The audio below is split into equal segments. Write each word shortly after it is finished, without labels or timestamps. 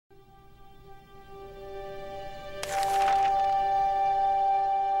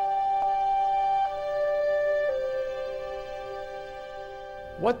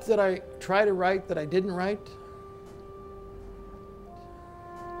What did I try to write that I didn't write?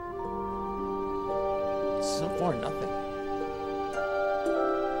 So far, nothing.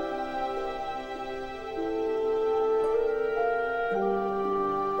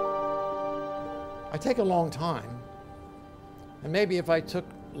 I take a long time, and maybe if I took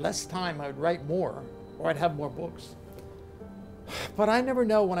less time, I would write more, or I'd have more books. But I never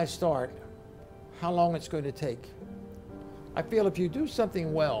know when I start how long it's going to take. I feel if you do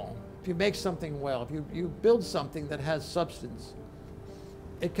something well, if you make something well, if you build something that has substance,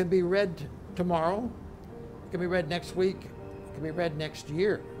 it can be read tomorrow, it can be read next week, it can be read next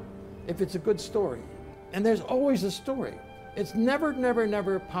year, if it's a good story. And there's always a story. It's never, never,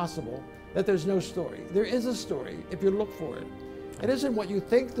 never possible that there's no story. There is a story if you look for it. It isn't what you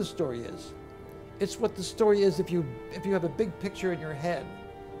think the story is. It's what the story is if you have a big picture in your head.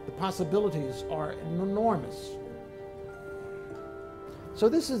 The possibilities are enormous. So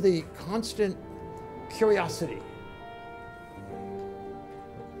this is the constant curiosity.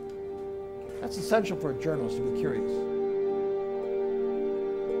 That's essential for a journalist to be curious.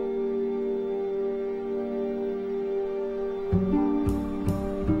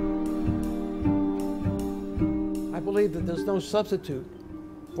 I believe that there's no substitute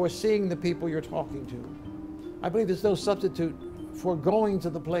for seeing the people you're talking to. I believe there's no substitute for going to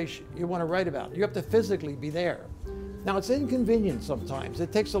the place you want to write about. You have to physically be there. Now it's inconvenient sometimes.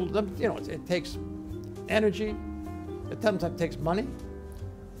 It takes it takes energy. It sometimes takes money.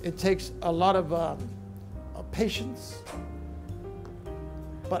 It takes a lot of patience.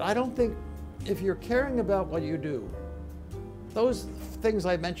 But I don't think if you're caring about what you do, those things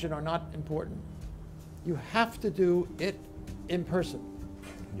I mentioned are not important. You have to do it in person.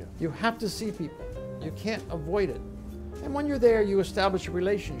 Yeah. You have to see people. You can't avoid it. And when you're there, you establish a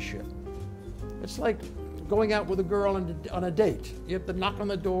relationship. It's like going out with a girl on a date. You have to knock on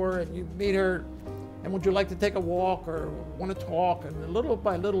the door and you meet her, and would you like to take a walk or want to talk? And little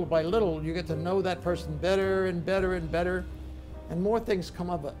by little by little, you get to know that person better and better and better, and more things come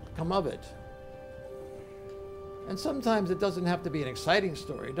of it. And sometimes it doesn't have to be an exciting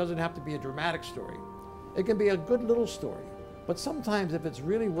story. It doesn't have to be a dramatic story. It can be a good little story. But sometimes if it's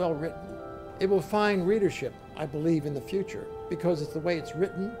really well written, it will find readership, I believe, in the future, because it's the way it's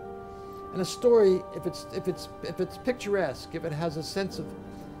written. And a story, if it's picturesque, if it has a sense of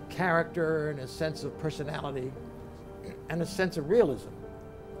character and a sense of personality and a sense of realism,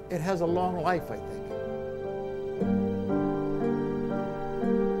 it has a long life, I think.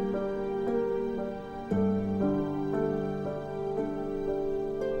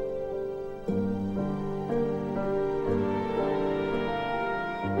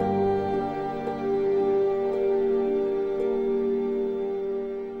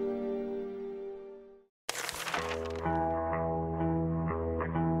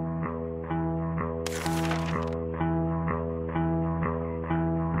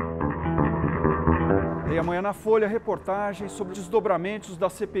 E amanhã na Folha, reportagem sobre desdobramentos da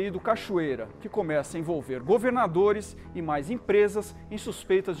CPI do Cachoeira, que começa a envolver governadores e mais empresas em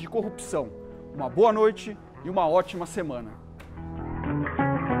suspeitas de corrupção. Uma boa noite e uma ótima semana.